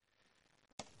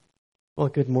Well,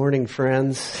 good morning,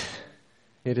 friends.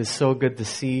 It is so good to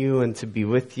see you and to be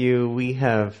with you. We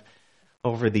have,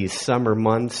 over these summer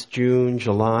months, June,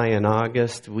 July, and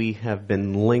August, we have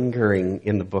been lingering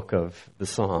in the book of the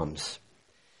Psalms.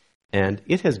 And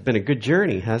it has been a good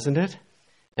journey, hasn't it?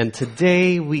 And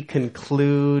today we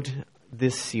conclude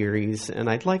this series, and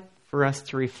I'd like for us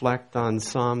to reflect on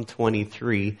Psalm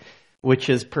 23, which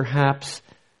is perhaps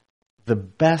the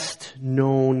best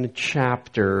known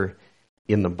chapter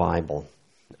in the Bible.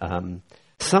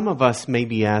 Some of us may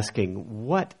be asking,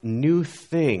 what new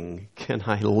thing can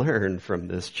I learn from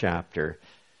this chapter?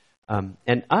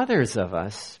 And others of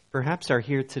us perhaps are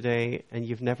here today and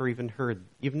you've not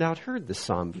heard the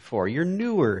psalm before. You're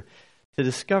newer to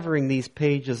discovering these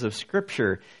pages of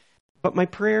Scripture. But my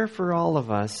prayer for all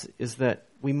of us is that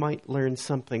we might learn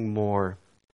something more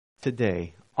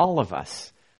today, all of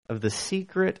us, of the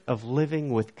secret of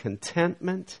living with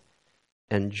contentment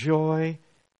and joy,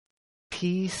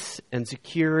 peace and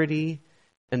security,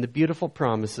 and the beautiful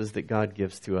promises that God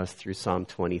gives to us through Psalm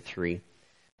 23.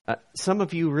 Some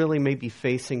of you really may be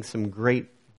facing some great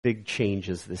big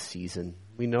changes this season.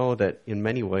 We know that in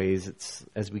many ways,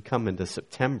 as we come into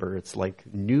September, it's like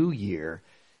New Year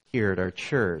here at our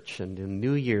church and a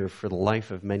new year for the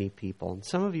life of many people. And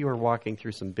some of you are walking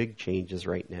through some big changes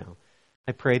right now.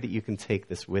 I pray that you can take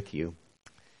this with you.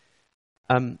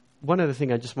 One other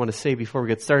thing I just want to say before we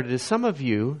get started is some of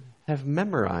you have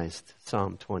memorized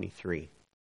Psalm 23. Is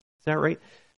that right?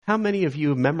 How many of you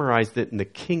have memorized it in the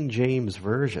King James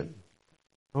Version?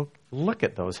 Oh, look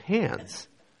at those hands.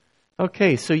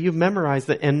 Okay, so you've memorized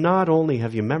it, and not only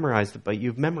have you memorized it, but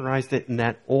you've memorized it in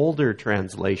that older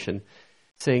translation,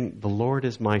 saying, "The Lord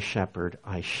is my shepherd,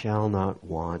 I shall not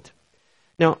want."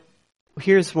 Now,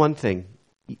 here's one thing.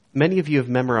 Many of you have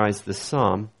memorized this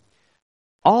psalm.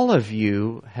 All of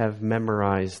you have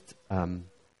memorized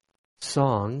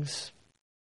songs.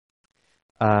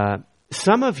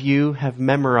 Some of you have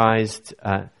memorized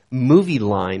movie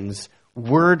lines,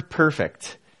 word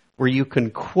perfect, where you can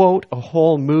quote a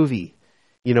whole movie,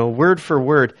 word for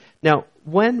word. Now,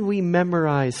 when we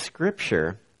memorize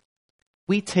Scripture,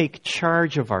 we take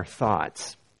charge of our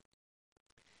thoughts.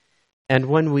 And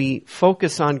when we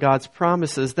focus on God's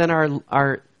promises, then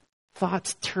our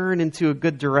thoughts turn into a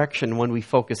good direction when we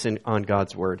focus on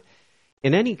God's Word.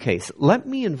 In any case, let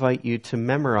me invite you to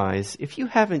memorize, if you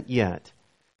haven't yet,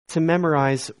 to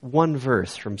memorize one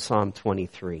verse from Psalm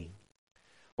 23.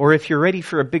 Or if you're ready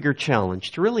for a bigger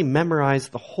challenge, to really memorize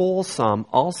the whole psalm,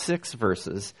 all 6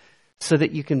 verses, so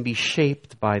that you can be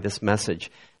shaped by this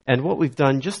message. And what we've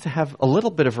done, just to have a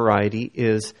little bit of variety,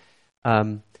 is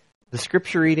the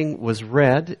scripture reading was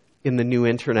read in the New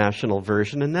International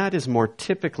Version, and that is more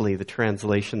typically the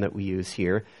translation that we use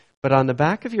here. But on the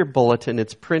back of your bulletin,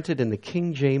 it's printed in the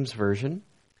King James Version,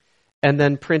 and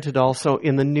then printed also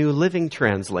in the New Living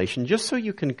Translation, just so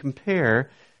you can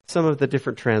compare some of the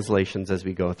different translations as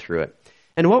we go through it.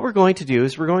 And what we're going to do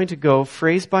is we're going to go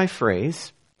phrase by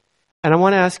phrase, and I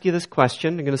want to ask you this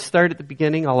question. I'm going to start at the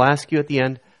beginning. I'll ask you at the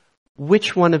end,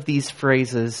 which one of these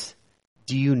phrases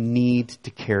do you need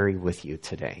to carry with you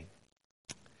today?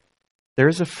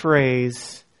 There's a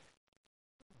phrase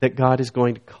that God is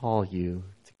going to call you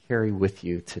to carry with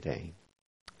you today.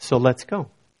 So let's go.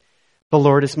 The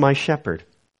Lord is my shepherd.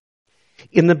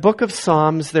 In the book of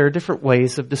Psalms, there are different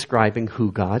ways of describing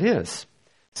who God is.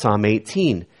 Psalm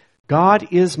 18, God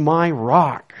is my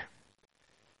rock.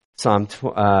 Psalm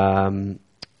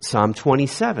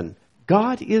 27,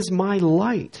 God is my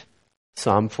light.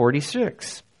 Psalm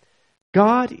 46,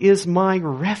 God is my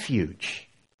refuge.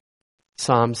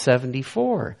 Psalm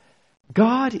 74,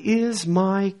 God is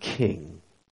my king.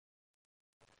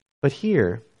 But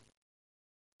here,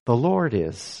 the Lord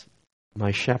is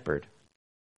my shepherd.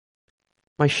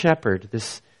 My shepherd,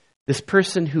 this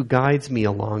person who guides me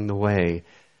along the way.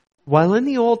 While in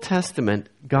the Old Testament,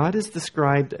 God is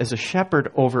described as a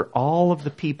shepherd over all of the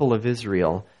people of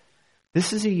Israel,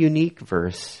 this is a unique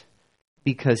verse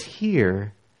because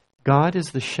here, God is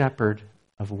the shepherd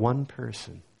of one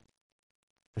person,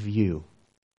 of you.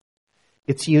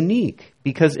 It's unique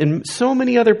because in so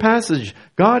many other passages,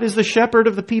 God is the shepherd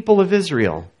of the people of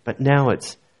Israel. But now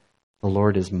it's, the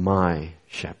Lord is my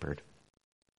shepherd.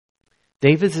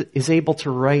 David is able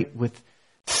to write with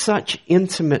such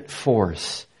intimate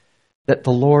force that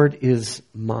the Lord is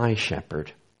my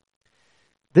shepherd.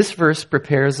 This verse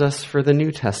prepares us for the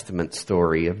New Testament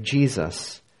story of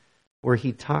Jesus, where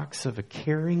he talks of a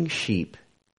caring sheep,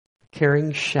 a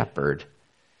caring shepherd,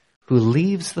 who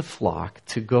leaves the flock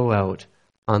to go out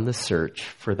on the search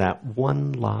for that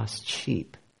one lost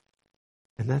sheep.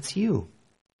 And that's you.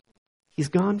 He's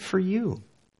gone for you.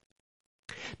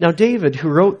 Now, David, who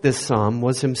wrote this psalm,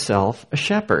 was himself a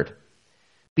shepherd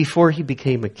before he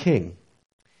became a king.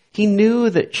 He knew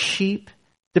that sheep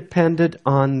depended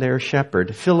on their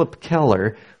shepherd. Philip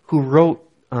Keller, who wrote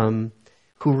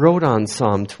on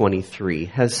Psalm 23,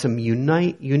 has some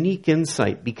unique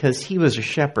insight because he was a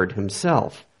shepherd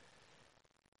himself.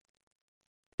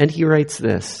 And he writes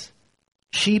this: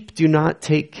 sheep do not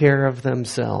take care of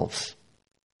themselves.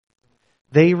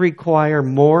 They require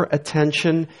more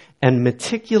attention and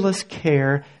meticulous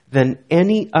care than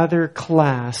any other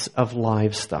class of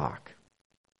livestock.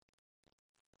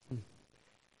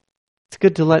 It's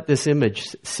good to let this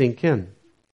image sink in.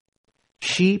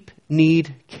 Sheep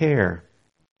need care.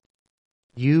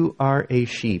 You are a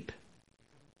sheep.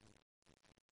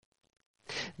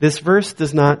 This verse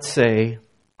does not say,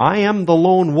 I am the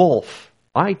lone wolf.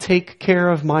 I take care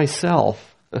of myself.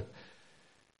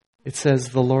 It says,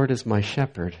 the Lord is my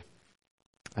shepherd.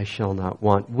 I shall not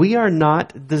want. We are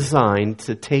not designed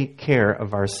to take care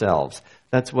of ourselves.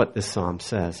 That's what this psalm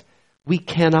says. We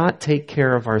cannot take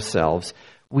care of ourselves.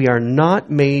 We are not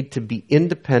made to be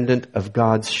independent of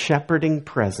God's shepherding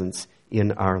presence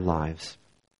in our lives.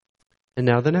 And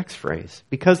now the next phrase.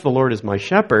 Because the Lord is my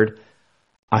shepherd,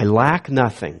 I lack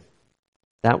nothing.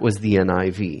 That was the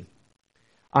NIV.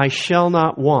 I shall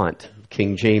not want,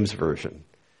 King James Version.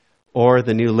 Or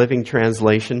the New Living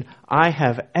Translation, I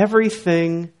have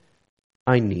everything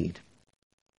I need.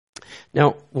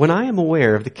 Now, when I am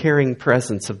aware of the caring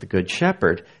presence of the Good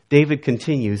Shepherd, David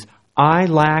continues, I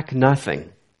lack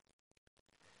nothing.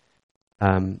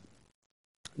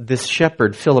 This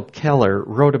shepherd, Philip Keller,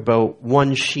 wrote about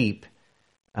one sheep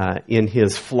in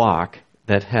his flock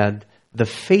that had the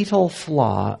fatal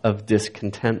flaw of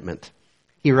discontentment.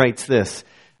 He writes this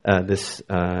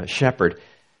shepherd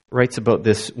writes about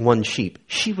this one sheep.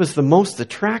 She was the most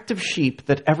attractive sheep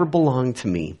that ever belonged to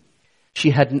me. She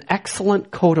had an excellent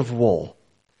coat of wool.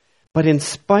 But in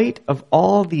spite of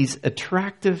all these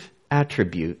attractive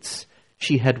attributes,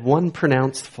 she had one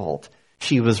pronounced fault.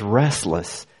 She was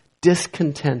restless,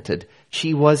 discontented.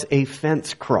 She was a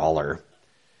fence crawler.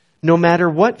 No matter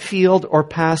what field or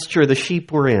pasture the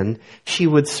sheep were in, she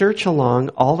would search along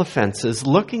all the fences,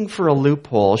 looking for a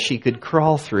loophole she could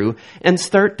crawl through and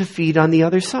start to feed on the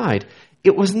other side.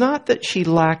 It was not that she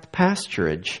lacked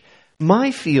pasturage.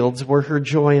 My fields were her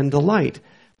joy and delight,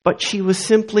 but she was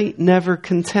simply never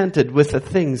contented with the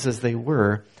things as they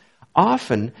were.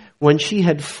 Often, when she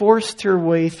had forced her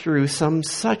way through some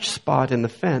such spot in the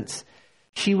fence,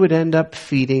 she would end up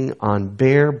feeding on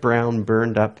bare, brown,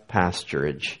 burned-up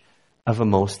pasturage of a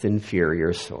most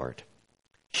inferior sort.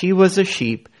 She was a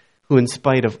sheep who, in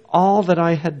spite of all that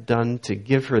I had done to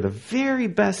give her the very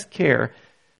best care,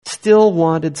 still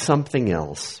wanted something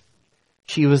else.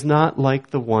 She was not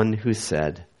like the one who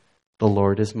said, the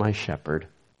Lord is my shepherd.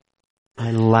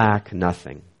 I lack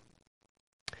nothing.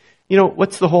 You know,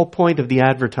 what's the whole point of the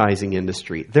advertising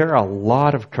industry? There are a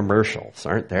lot of commercials,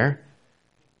 aren't there?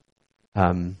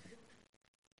 I'm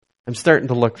starting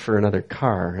to look for another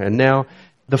car, and now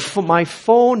my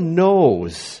phone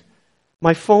knows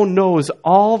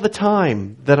all the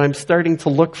time that I'm starting to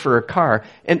look for a car.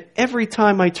 And every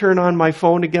time I turn on my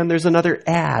phone again, there's another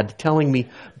ad telling me,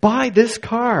 buy this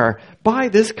car, buy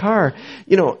this car.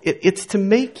 You know, it's to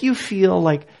make you feel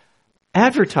like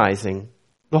advertising.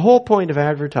 The whole point of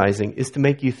advertising is to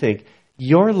make you think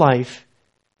your life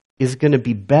is going to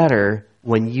be better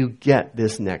when you get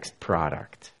this next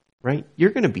product. Right? You're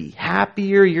going to be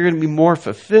happier. You're going to be more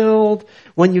fulfilled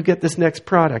when you get this next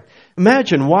product.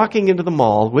 Imagine walking into the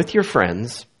mall with your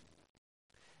friends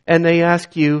and they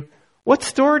ask you, what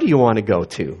store do you want to go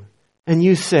to? And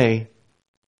you say,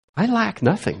 I lack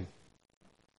nothing.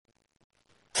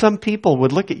 Some people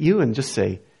would look at you and just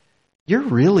say, you're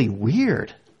really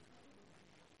weird.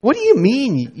 What do you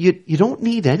mean? You don't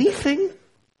need anything?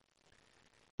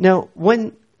 Now,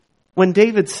 when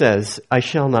David says, I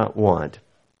shall not want,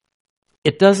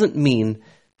 it doesn't mean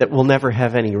that we'll never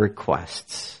have any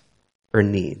requests or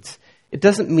needs. It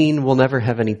doesn't mean we'll never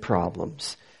have any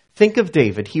problems. Think of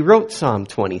David. He wrote Psalm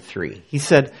 23. He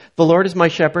said, the Lord is my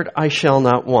shepherd, I shall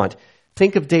not want.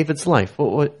 Think of David's life.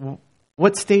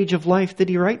 What stage of life did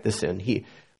he write this in?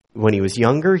 When he was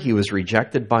younger, he was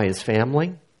rejected by his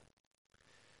family.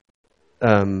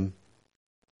 Then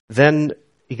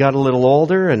he got a little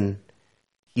older and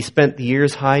he spent the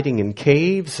years hiding in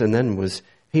caves and then was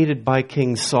hated by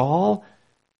King Saul.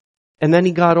 And then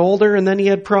he got older and then he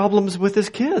had problems with his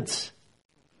kids.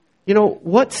 You know,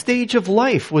 what stage of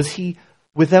life was he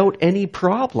without any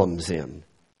problems in?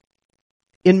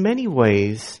 In many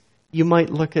ways, you might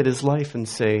look at his life and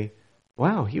say,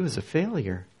 wow, he was a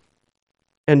failure.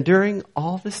 And during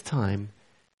all this time,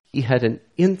 He had an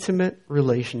intimate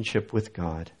relationship with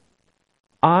God.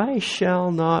 I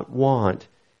shall not want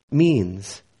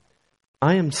means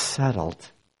I am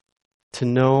settled to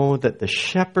know that the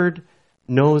shepherd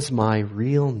knows my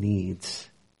real needs,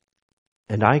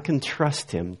 and I can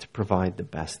trust him to provide the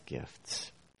best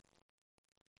gifts.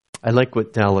 I like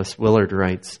what Dallas Willard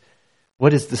writes.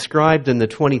 What is described in the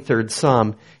 23rd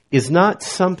Psalm is not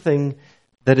something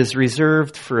that is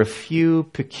reserved for a few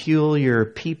peculiar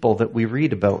people that we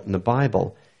read about in the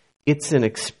Bible. It's an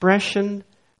expression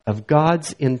of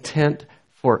God's intent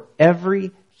for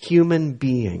every human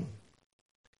being,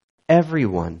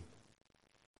 everyone.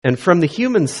 And from the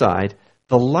human side,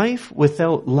 the life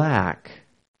without lack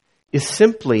is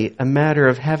simply a matter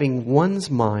of having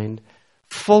one's mind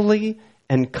fully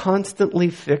and constantly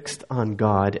fixed on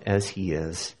God as He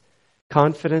is,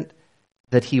 confident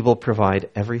that He will provide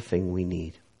everything we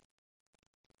need.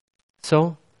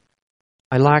 So,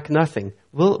 I lack nothing.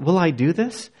 Will I do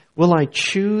this? Will I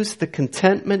choose the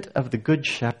contentment of the Good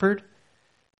Shepherd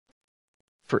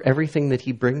for everything that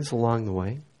He brings along the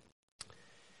way?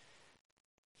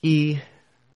 He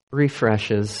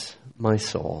refreshes my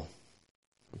soul.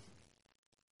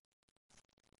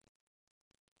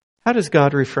 How does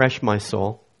God refresh my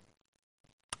soul?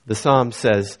 The Psalm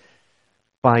says,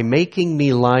 by making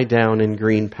me lie down in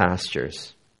green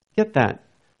pastures. Get that?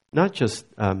 Not just,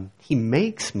 He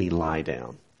makes me lie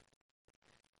down.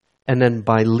 And then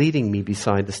by leading me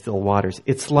beside the still waters.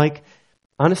 It's like,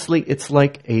 honestly, it's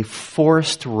like a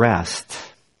forced rest.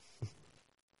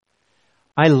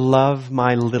 I love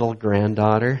my little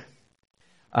granddaughter.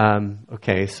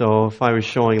 Okay, so if I was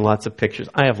showing lots of pictures,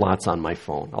 I have lots on my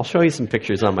phone. I'll show you some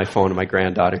pictures on my phone of my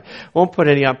granddaughter. Won't put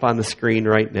any up on the screen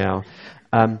right now.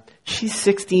 She's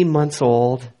 16 months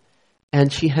old,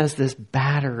 and she has this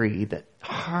battery that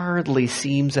hardly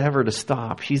seems ever to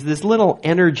stop. She's this little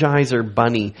Energizer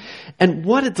bunny, and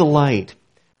what a delight.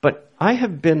 But I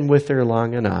have been with her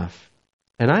long enough,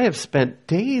 and I have spent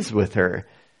days with her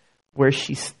where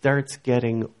she starts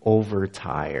getting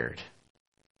overtired.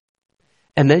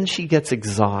 And then she gets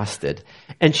exhausted,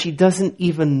 and she doesn't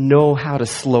even know how to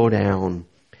slow down.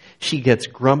 She gets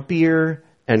grumpier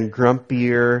and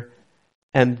grumpier,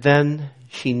 and then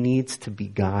she needs to be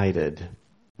guided,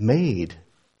 made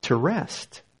to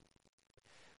rest.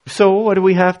 So what do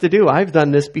we have to do? I've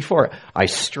done this before. I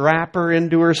strap her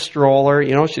into her stroller.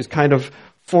 She's kind of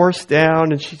forced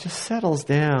down, and she just settles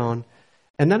down.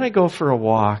 And then I go for a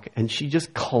walk, and she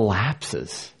just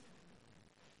collapses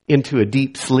into a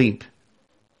deep sleep.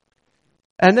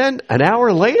 And then an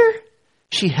hour later,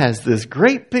 she has this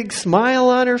great big smile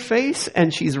on her face,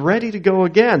 and she's ready to go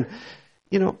again.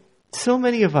 So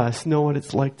many of us know what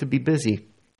it's like to be busy.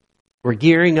 We're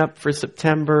gearing up for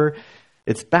September.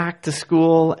 It's back to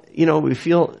school. We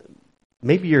feel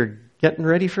maybe you're getting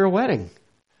ready for a wedding.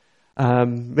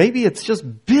 Maybe it's just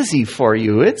busy for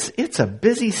you. It's a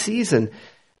busy season.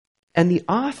 And the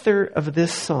author of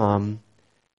this psalm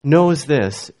knows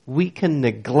this. We can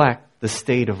neglect the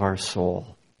state of our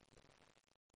soul.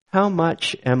 How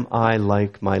much am I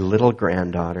like my little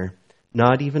granddaughter,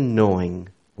 not even knowing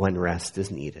when rest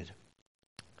is needed?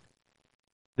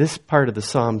 This part of the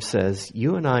psalm says,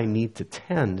 you and I need to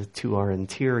tend to our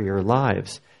interior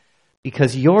lives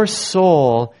because your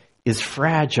soul is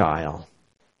fragile.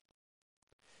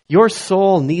 Your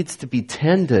soul needs to be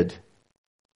tended.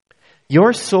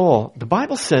 Your soul, the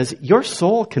Bible says, your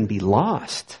soul can be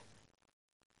lost.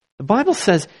 The Bible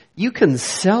says you can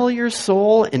sell your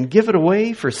soul and give it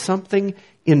away for something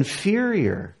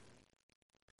inferior.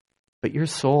 But your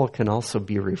soul can also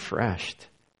be refreshed.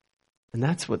 And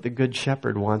that's what the Good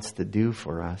Shepherd wants to do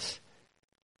for us.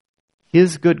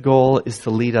 His good goal is to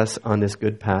lead us on this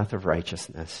good path of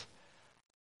righteousness.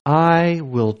 I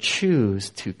will choose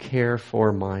to care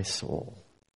for my soul.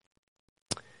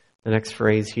 The next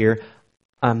phrase here,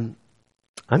 I'm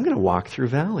going to walk through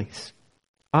valleys.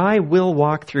 I will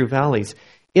walk through valleys.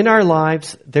 In our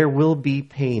lives, there will be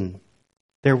pain.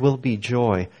 There will be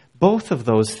joy. Both of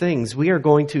those things we are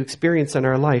going to experience in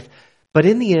our life. But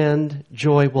in the end,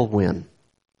 joy will win.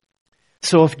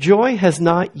 So if joy has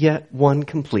not yet won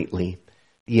completely,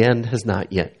 the end has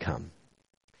not yet come.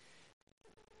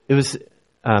 It was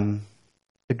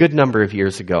a good number of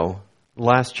years ago, the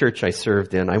last church I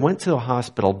served in, I went to a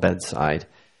hospital bedside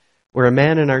where a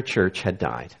man in our church had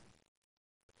died.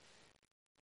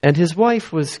 And his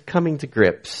wife was coming to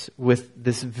grips with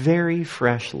this very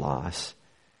fresh loss.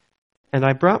 And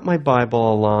I brought my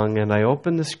Bible along and I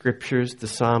opened the scriptures to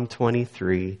Psalm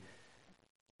 23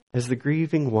 as the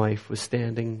grieving wife was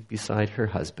standing beside her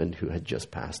husband who had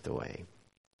just passed away.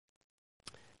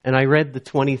 And I read the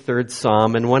 23rd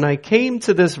Psalm, and when I came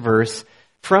to this verse,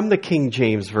 from the King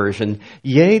James Version,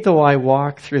 yea, though I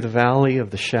walk through the valley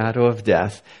of the shadow of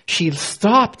death. She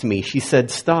stopped me. She said,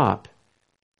 stop.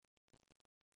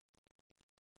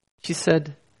 She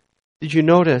said, did you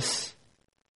notice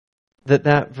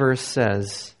that verse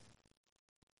says,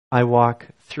 I walk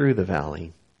through the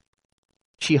valley?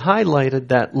 She highlighted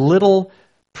that little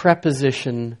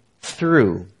preposition,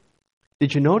 through.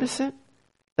 Did you notice it?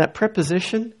 That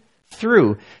preposition,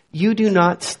 through. You do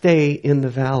not stay in the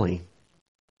valley,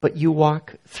 but you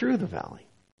walk through the valley.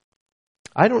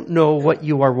 I don't know what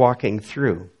you are walking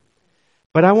through,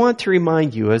 but I want to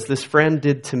remind you, as this friend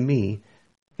did to me,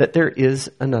 that there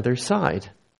is another side.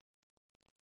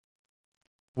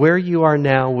 Where you are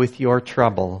now with your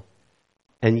trouble,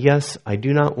 and yes, I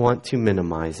do not want to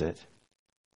minimize it,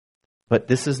 but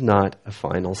this is not a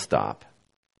final stop.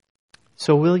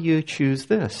 So will you choose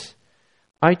this?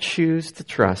 I choose to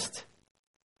trust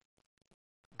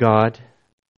God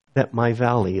that my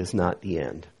valley is not the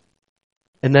end.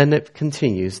 And then it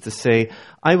continues to say,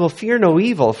 I will fear no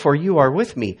evil, for you are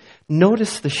with me.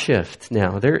 Notice the shift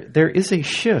now. There is a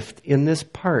shift in this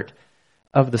part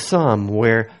of the psalm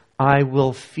where I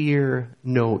will fear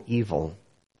no evil.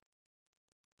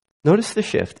 Notice the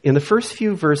shift. In the first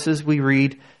few verses, we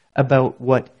read about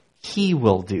what he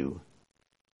will do.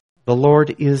 The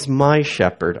Lord is my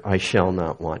shepherd, I shall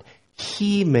not want.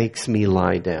 He makes me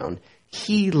lie down.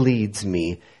 He leads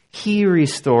me. He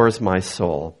restores my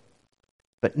soul.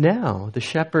 But now the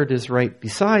shepherd is right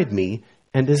beside me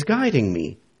and is guiding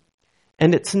me.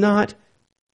 And it's not,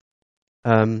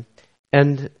 and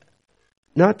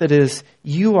not that it is,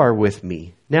 you are with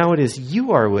me. Now it is,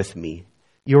 you are with me.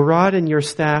 Your rod and your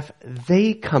staff,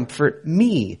 they comfort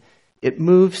me. It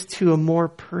moves to a more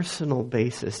personal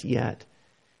basis yet.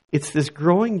 It's this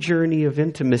growing journey of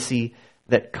intimacy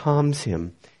that calms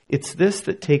him. It's this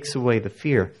that takes away the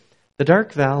fear. The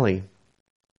dark valley.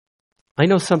 I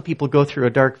know some people go through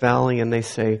a dark valley and they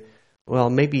say, well,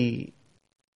 maybe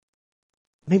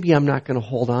I'm not going to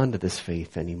hold on to this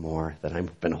faith anymore that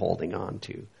I've been holding on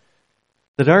to.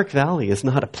 The dark valley is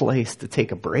not a place to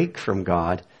take a break from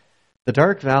God. The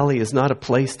dark valley is not a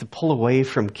place to pull away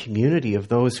from community of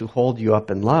those who hold you up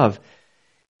in love.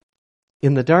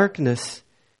 In the darkness,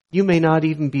 you may not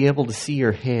even be able to see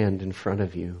your hand in front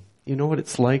of you. You know what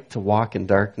it's like to walk in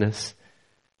darkness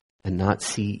and not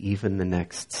see even the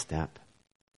next step.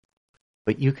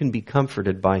 But you can be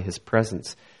comforted by his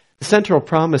presence. The central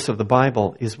promise of the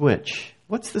Bible is which?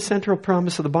 What's the central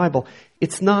promise of the Bible?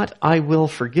 It's not, I will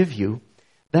forgive you.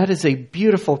 That is a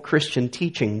beautiful Christian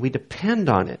teaching. We depend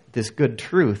on it, this good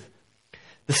truth.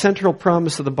 The central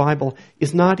promise of the Bible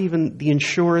is not even the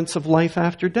insurance of life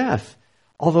after death.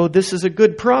 Although this is a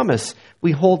good promise,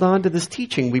 we hold on to this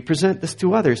teaching, we present this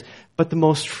to others. But the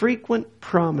most frequent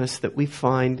promise that we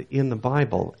find in the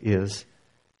Bible is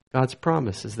God's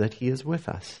promise is that he is with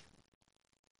us.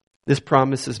 This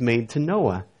promise is made to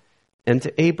Noah and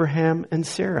to Abraham and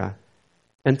Sarah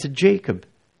and to Jacob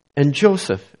and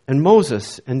Joseph and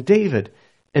Moses and David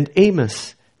and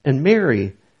Amos and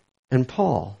Mary and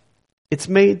Paul. It's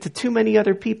made to too many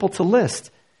other people to list.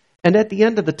 And at the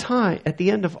end of the time, at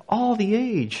the end of all the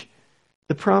age,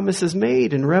 the promise is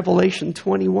made in Revelation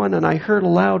 21, and I heard a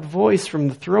loud voice from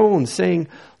the throne saying,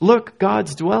 look,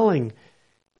 God's dwelling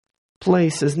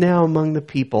place is now among the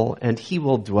people, and he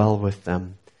will dwell with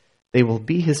them. They will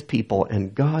be his people,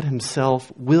 and God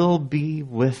himself will be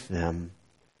with them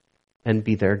and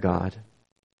be their God.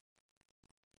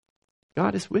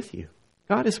 God is with you.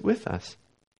 God is with us.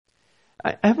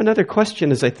 I have another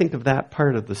question as I think of that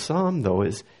part of the psalm, though,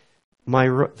 is,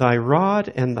 thy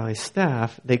rod and thy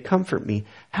staff, they comfort me.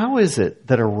 How is it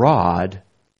that a rod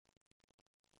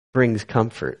brings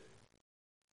comfort?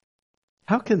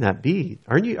 How can that be?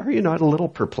 Are you not a little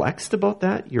perplexed about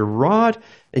that? Your rod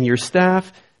and your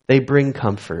staff, they bring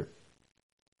comfort.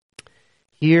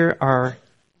 Here are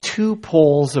two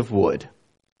poles of wood.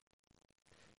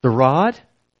 The rod,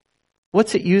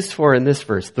 what's it used for in this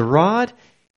verse? The rod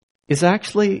is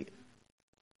actually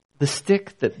the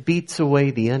stick that beats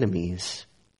away the enemies.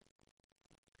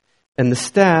 And the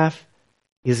staff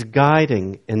is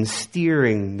guiding and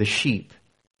steering the sheep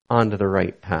onto the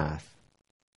right path.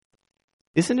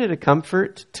 Isn't it a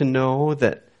comfort to know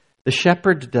that the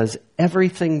shepherd does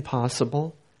everything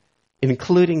possible,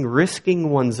 including risking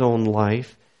one's own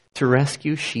life, to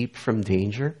rescue sheep from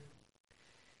danger?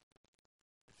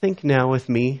 Think now with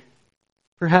me,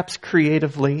 perhaps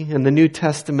creatively, in the New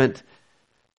Testament,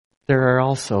 there are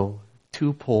also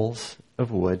two poles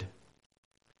of wood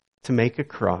to make a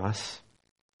cross.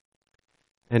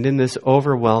 And in this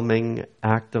overwhelming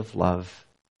act of love,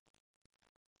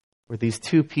 where these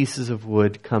two pieces of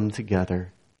wood come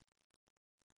together,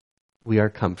 we are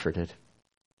comforted.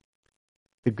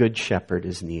 The Good Shepherd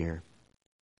is near.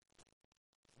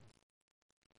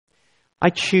 I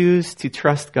choose to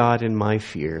trust God in my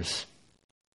fears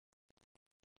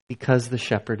because the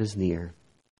shepherd is near.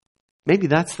 Maybe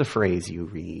that's the phrase you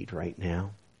read right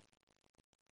now.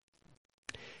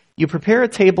 You prepare a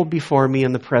table before me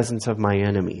in the presence of my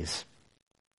enemies.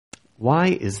 Why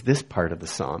is this part of the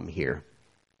psalm here?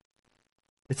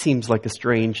 It seems like a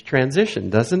strange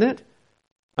transition, doesn't it?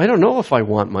 I don't know if I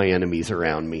want my enemies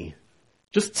around me.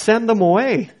 Just send them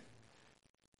away.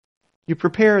 You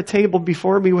prepare a table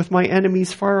before me with my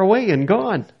enemies far away and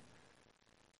gone.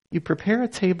 You prepare a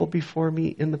table before me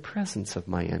in the presence of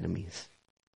my enemies.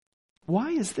 Why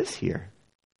is this here?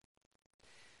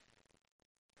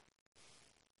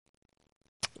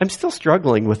 I'm still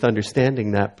struggling with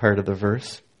understanding that part of the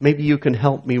verse. Maybe you can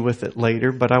help me with it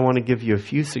later, but I want to give you a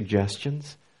few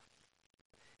suggestions.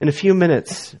 In a few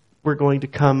minutes, we're going to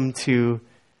come to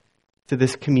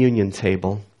this communion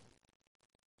table.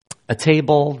 A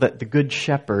table that the Good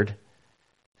Shepherd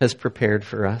has prepared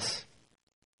for us.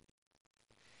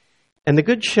 And the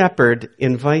Good Shepherd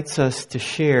invites us to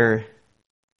share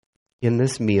in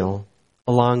this meal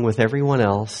along with everyone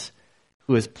else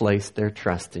who has placed their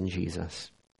trust in Jesus.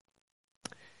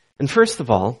 And first of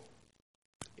all,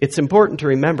 it's important to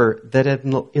remember that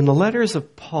in the letters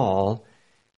of Paul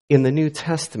in the New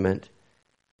Testament,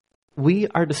 we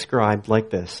are described like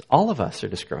this. All of us are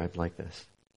described like this.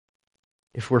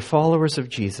 If we're followers of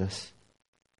Jesus,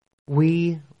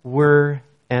 we were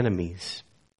enemies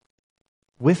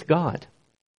with God.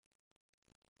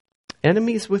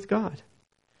 Enemies with God.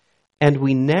 And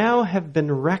we now have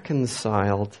been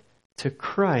reconciled to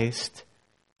Christ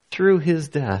through his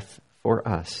death for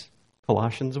us.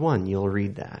 Colossians 1, you'll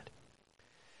read that.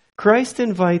 Christ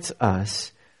invites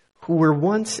us, who were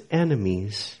once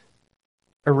enemies,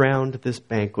 around this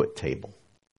banquet table.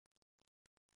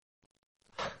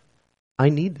 I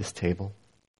need this table.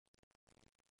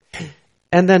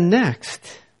 And then next,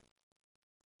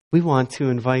 we want to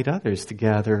invite others to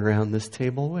gather around this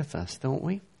table with us, don't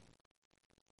we?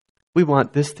 We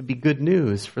want this to be good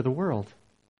news for the world.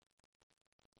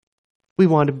 We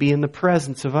want to be in the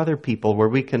presence of other people where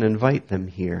we can invite them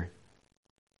here.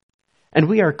 And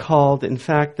we are called, in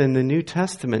fact, in the New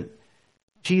Testament,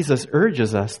 Jesus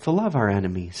urges us to love our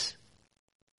enemies,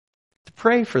 to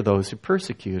pray for those who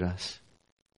persecute us.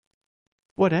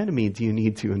 What enemy do you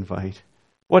need to invite?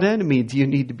 What enemy do you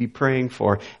need to be praying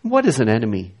for? And what is an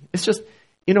enemy? It's just,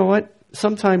 you know what?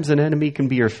 Sometimes an enemy can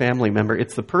be your family member.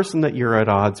 It's the person that you're at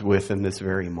odds with in this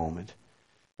very moment.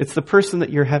 It's the person that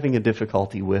you're having a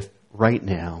difficulty with right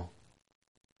now.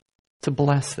 To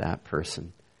bless that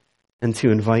person and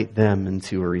to invite them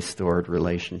into a restored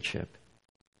relationship.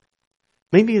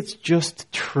 Maybe it's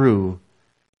just true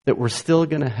that we're still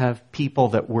going to have people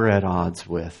that we're at odds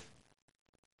with.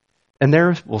 And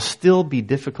there will still be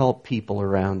difficult people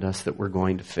around us that we're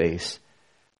going to face.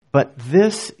 But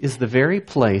this is the very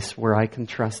place where I can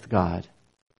trust God.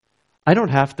 I don't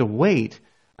have to wait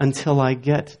until I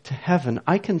get to heaven.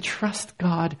 I can trust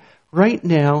God right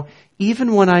now,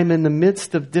 even when I'm in the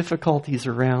midst of difficulties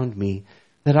around me,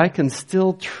 that I can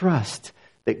still trust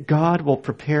that God will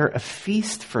prepare a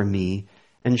feast for me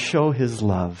and show his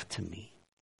love to me.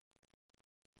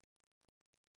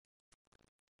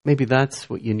 Maybe that's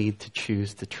what you need to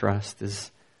choose to trust,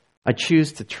 is I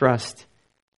choose to trust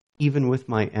even with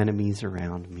my enemies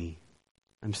around me.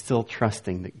 I'm still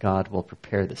trusting that God will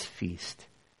prepare this feast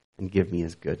and give me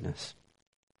his goodness.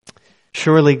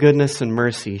 Surely goodness and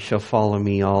mercy shall follow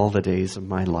me all the days of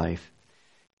my life.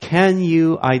 Can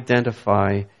you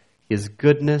identify his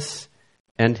goodness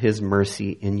and his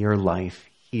mercy in your life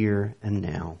here and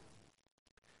now?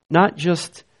 Not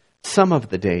just some of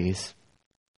the days,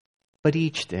 but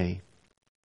each day,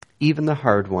 even the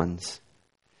hard ones.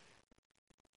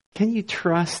 Can you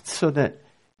trust so that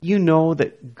you know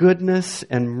that goodness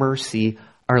and mercy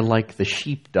are like the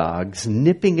sheepdogs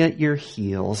nipping at your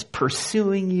heels,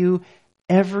 pursuing you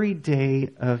every day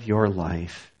of your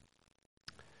life?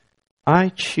 I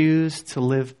choose to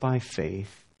live by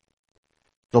faith,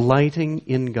 delighting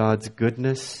in God's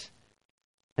goodness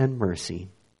and mercy.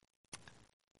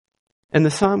 And the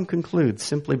psalm concludes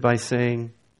simply by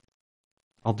saying,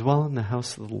 I'll dwell in the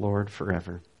house of the Lord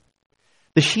forever.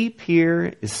 The sheep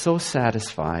here is so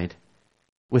satisfied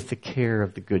with the care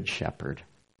of the Good Shepherd.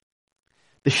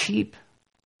 The sheep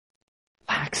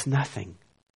lacks nothing.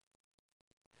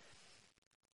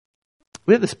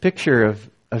 We have this picture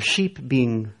of sheep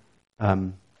being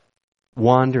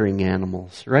wandering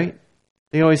animals, right?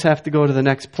 They always have to go to the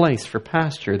next place for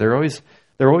pasture. They're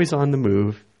always on the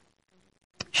move.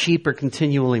 Sheep are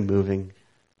continually moving.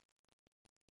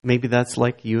 Maybe that's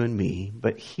like you and me,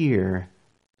 but here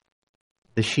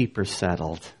the sheep are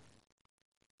settled,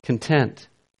 content,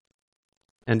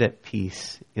 and at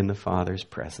peace in the Father's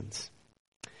presence.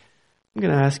 I'm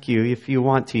going to ask you, if you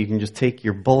want to, you can just take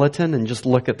your bulletin and just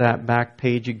look at that back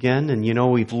page again. And you know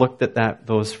we've looked at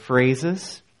those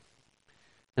phrases.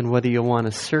 And whether you want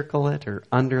to circle it or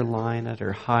underline it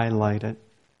or highlight it,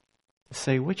 to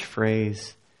say which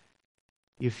phrase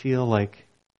you feel like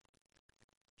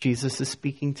Jesus is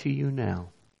speaking to you now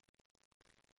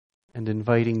and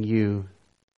inviting you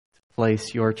to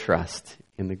place your trust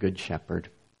in the Good Shepherd.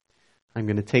 I'm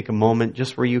going to take a moment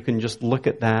just where you can just look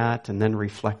at that and then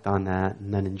reflect on that.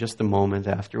 And then in just a moment,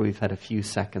 after we've had a few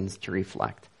seconds to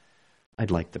reflect, I'd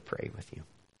like to pray with you.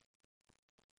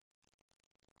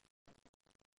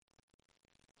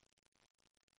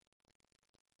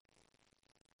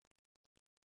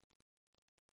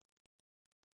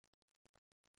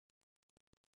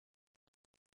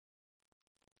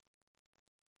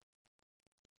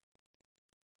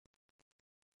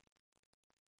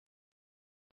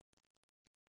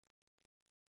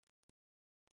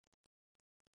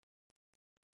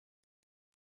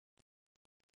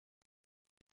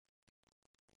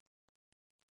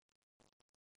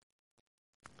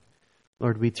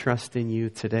 Lord, we trust in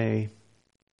you today,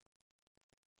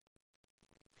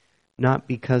 not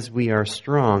because we are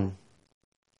strong,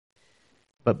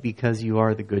 but because you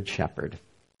are the Good Shepherd.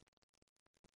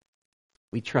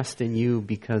 We trust in you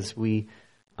because we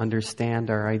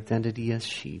understand our identity as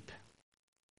sheep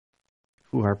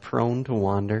who are prone to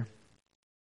wander.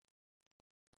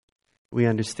 We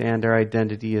understand our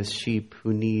identity as sheep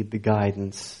who need the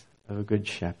guidance of a good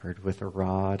shepherd with a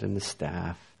rod and a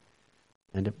staff,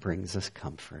 and it brings us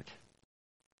comfort.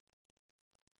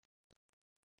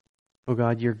 Oh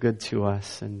God, you're good to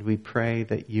us, and we pray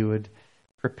that you would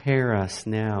prepare us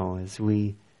now as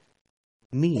we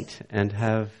meet and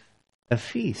have a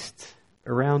feast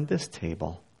around this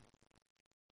table.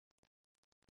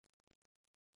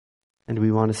 And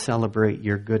we want to celebrate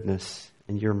your goodness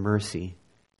and your mercy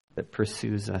that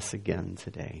pursues us again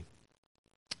today.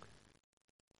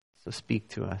 So speak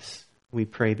to us. We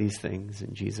pray these things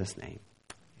in Jesus' name.